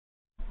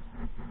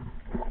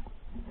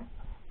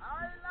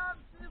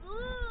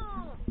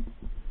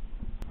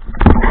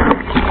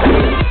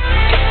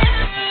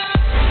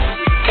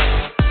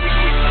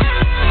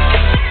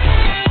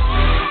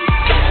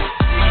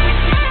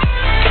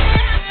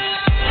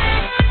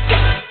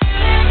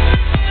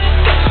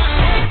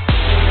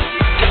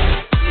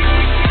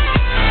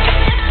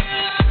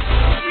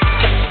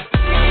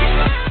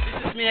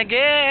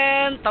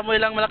Samuel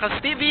lang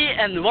Malakas TV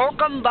and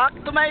welcome back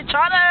to my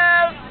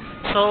channel!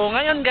 So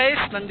ngayon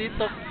guys,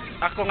 nandito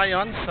ako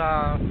ngayon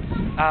sa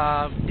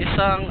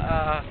isang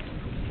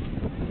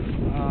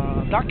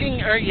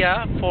docking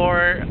area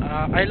for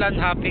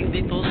island hopping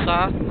dito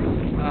sa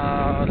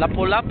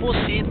Lapulapu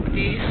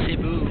City,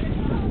 Cebu.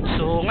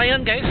 So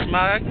ngayon guys,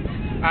 mag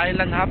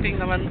island hopping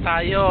naman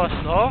tayo.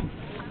 So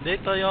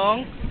dito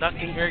yung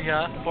docking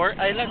area for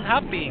island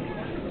hopping.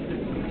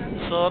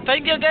 So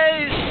thank you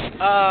guys.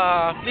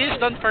 Please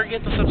don't forget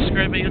to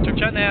subscribe my YouTube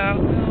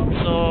channel.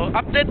 So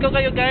update ko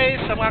kayo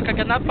guys sa mga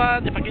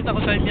kaganapan. Ipakita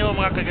ko sa inyo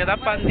mga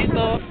kaganapan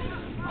dito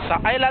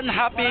sa island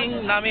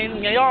hopping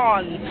namin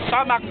ngayon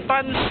sa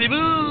Mactan,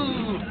 Cebu.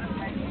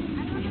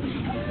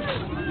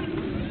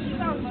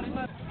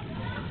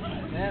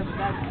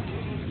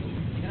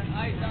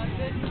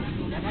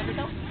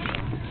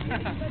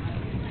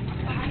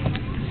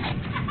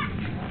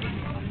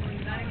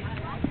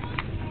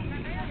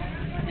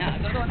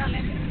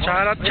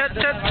 Charat chat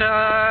chat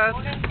chat.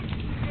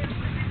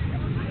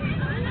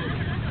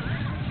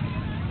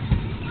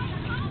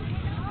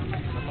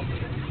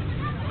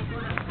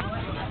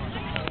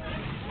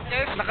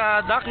 Guys,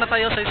 naka-dock na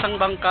tayo sa isang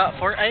bangka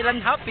for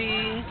island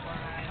hopping.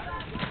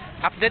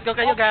 Update ko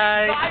kayo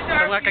guys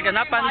sa mga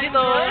kaganapan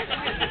dito.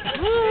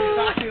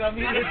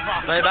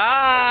 Bye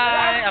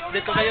bye.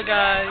 Update ko kayo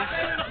guys.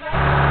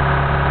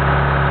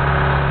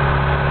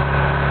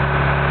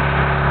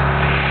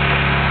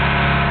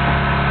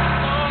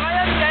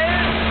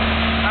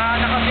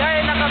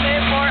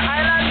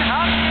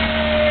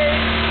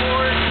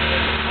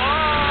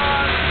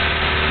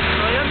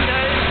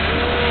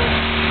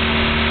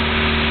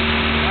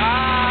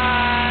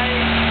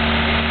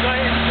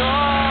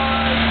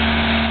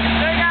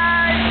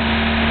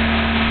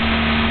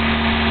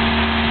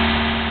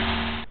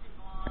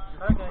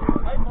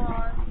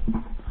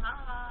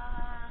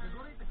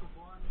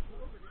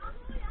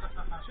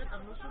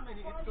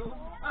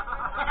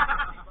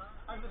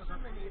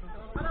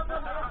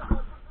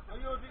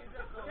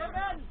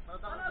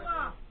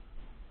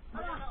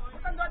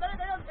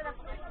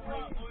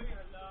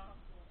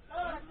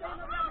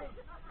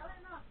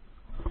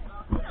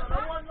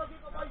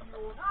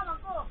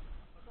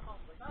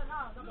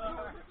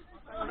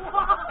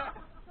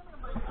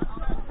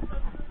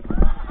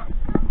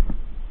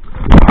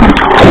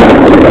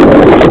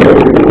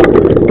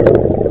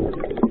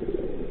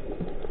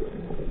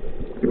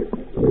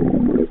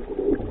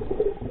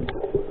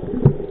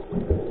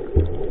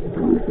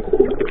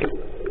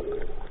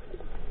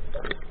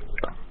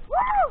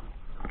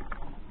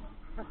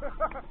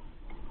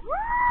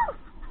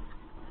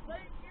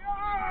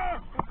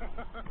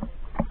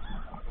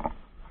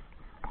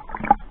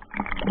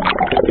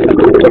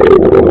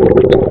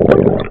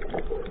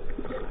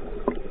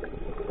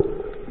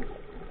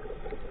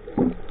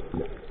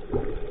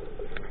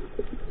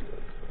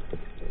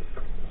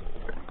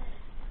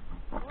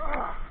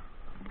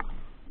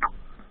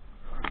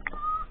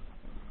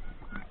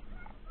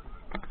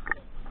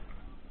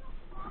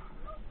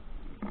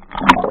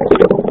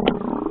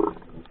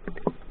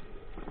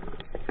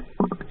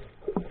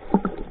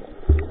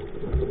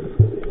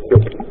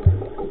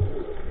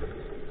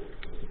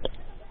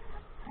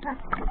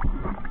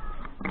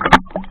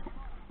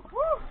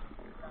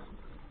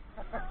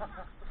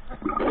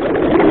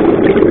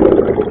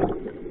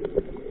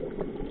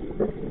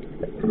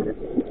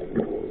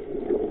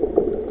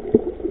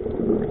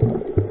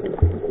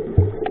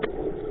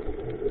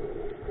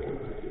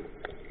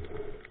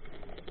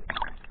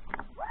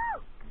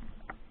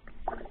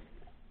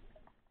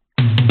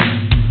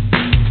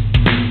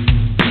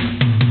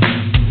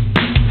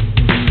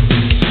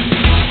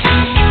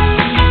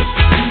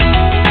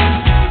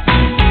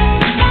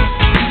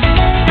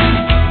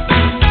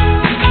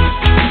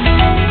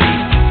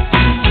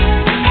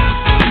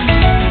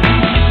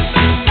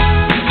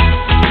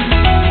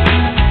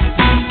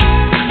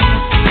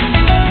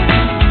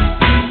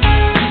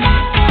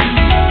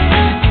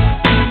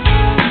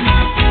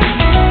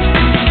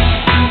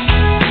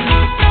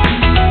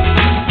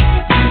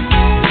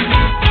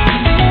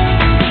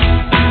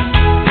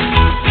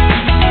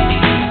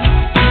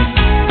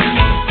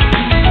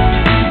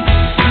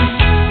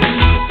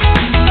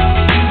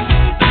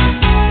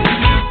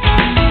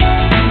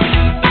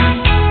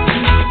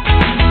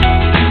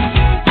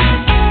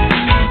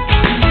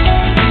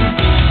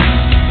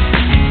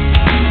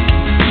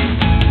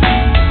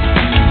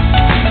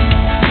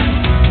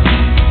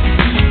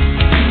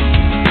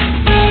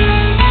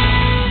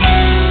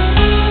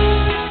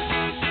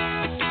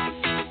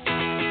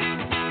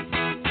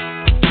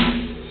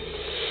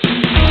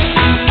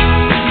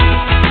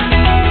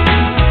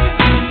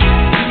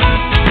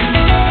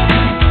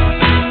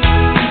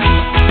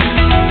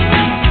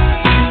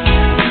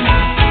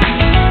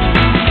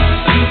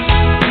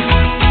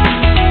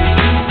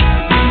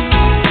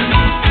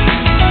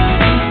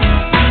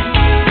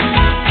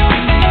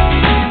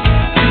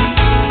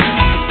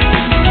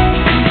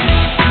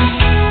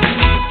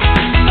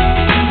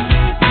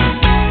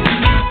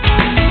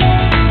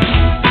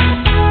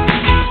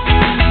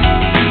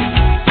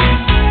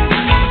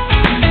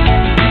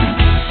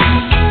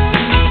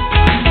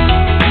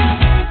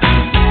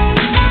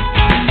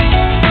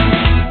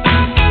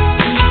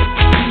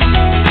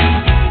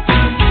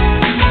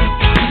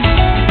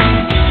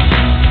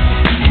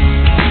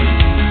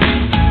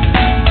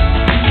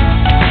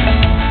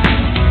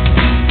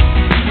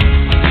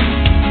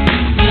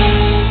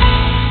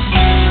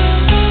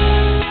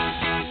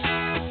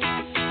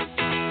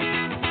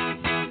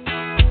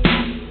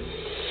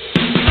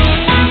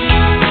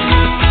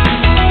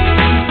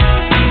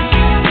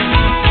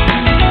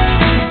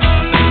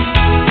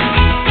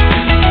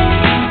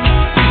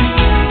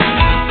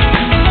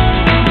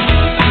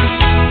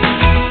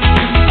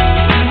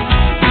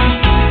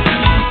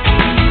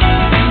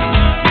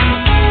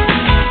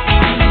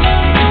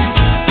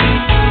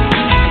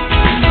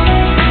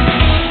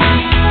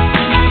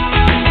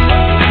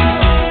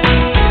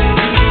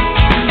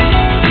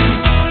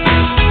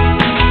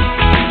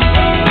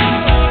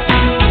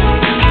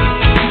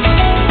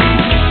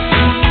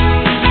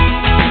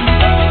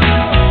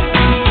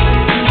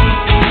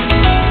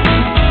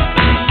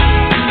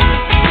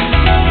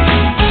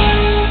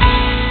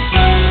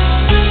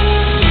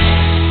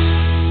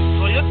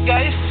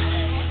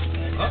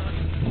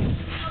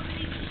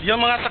 yung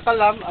mga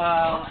sakalam,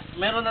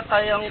 meron na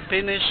tayong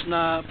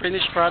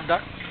finished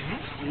product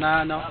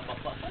na ano,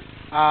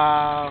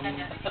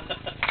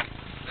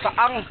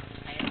 saang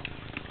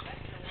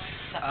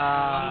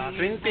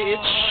 20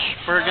 each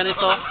per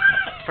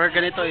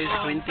ganito is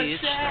 20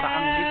 each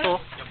saang dito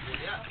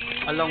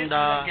along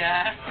the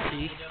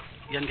sea.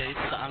 Yan guys,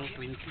 saang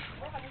 20.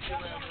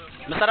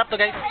 Masarap to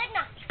guys.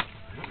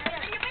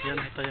 Yan,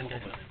 ito yan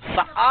guys.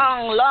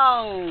 Saang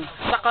lang,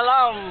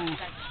 sakalam.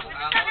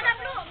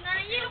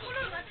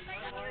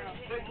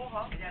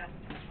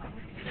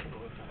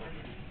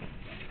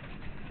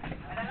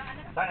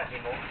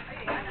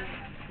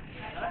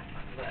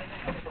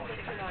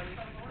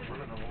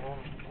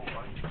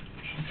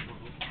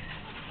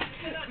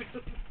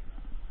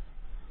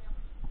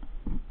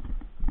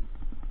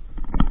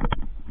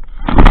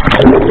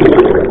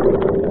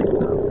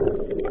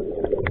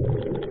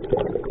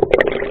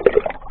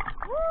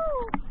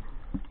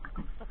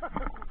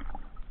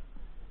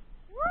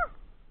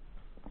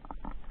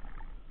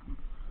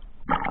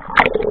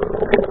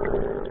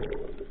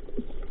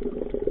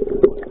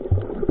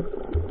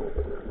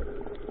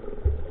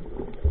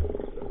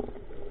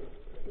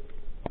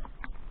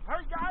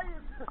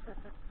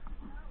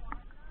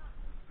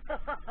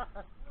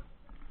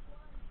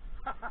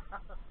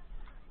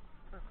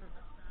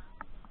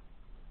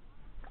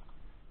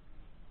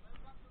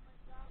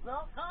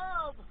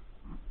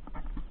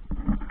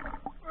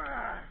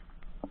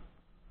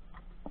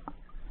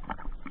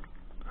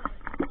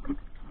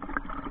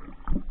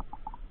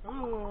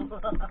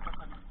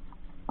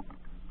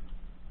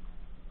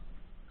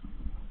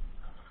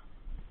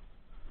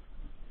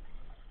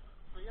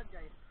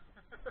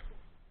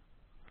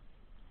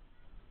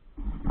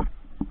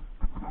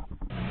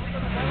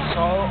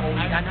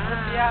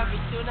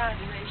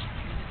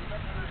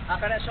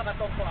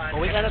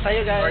 Uwi ka na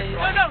tayo guys.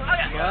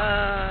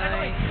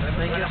 Bye.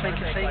 Thank you.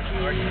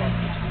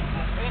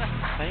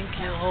 Thank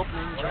you. Hope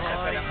you enjoy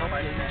our video.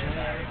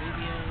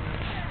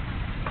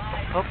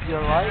 Hope you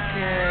like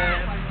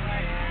it.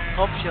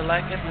 Hope you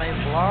like it, my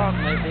vlog,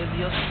 my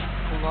videos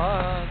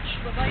collage.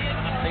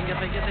 Thank you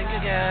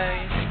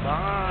guys.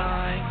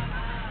 Bye.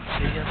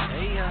 See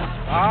ya.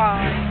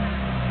 Bye.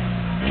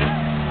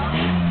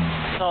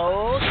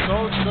 So,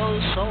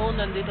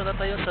 nandito na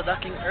tayo sa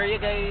docking area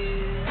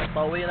guys.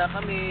 Pauwi na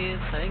kami.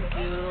 Thank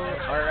you.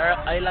 Our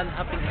island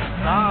hopping is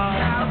done.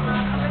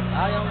 Tapos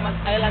tayong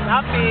mag-island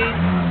hopping.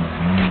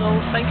 So,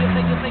 thank you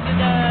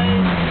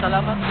guys.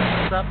 Salamat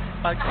sa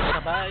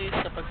pagsabay,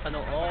 sa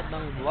pagpanood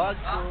ng vlog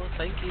ko.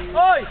 Thank you.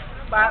 Hoy!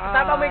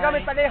 Tama mo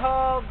kami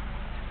palihog.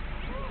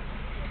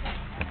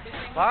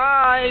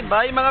 Bye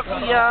mga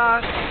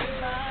kuyas.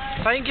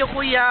 Thank you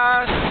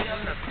kuyas.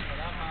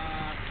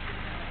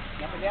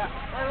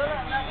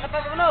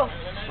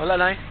 Wala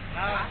na eh.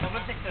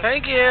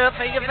 Thank you.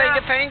 Thank you.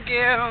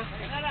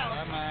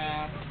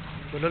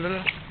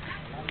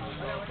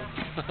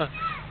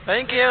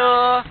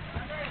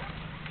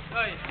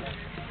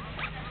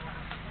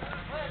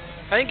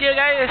 Thank you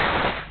guys.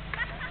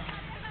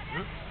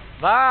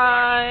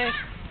 Bye.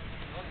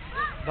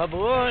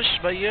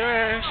 Babush,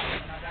 bayers.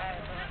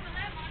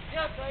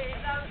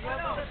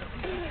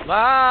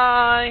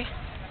 Bye.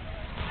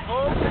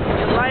 Hope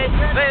you like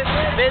this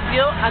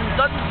video and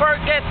don't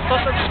forget to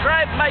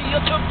subscribe my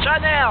YouTube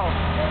channel.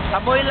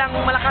 Amoy lang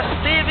Malakas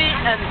TV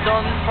and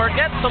don't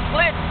forget to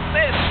click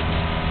this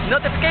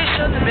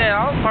notification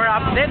bell for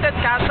updated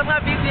ka sa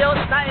mga videos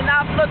na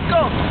ina-upload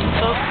ko.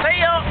 So see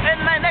you in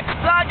my next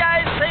vlog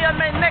guys. See you in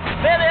my next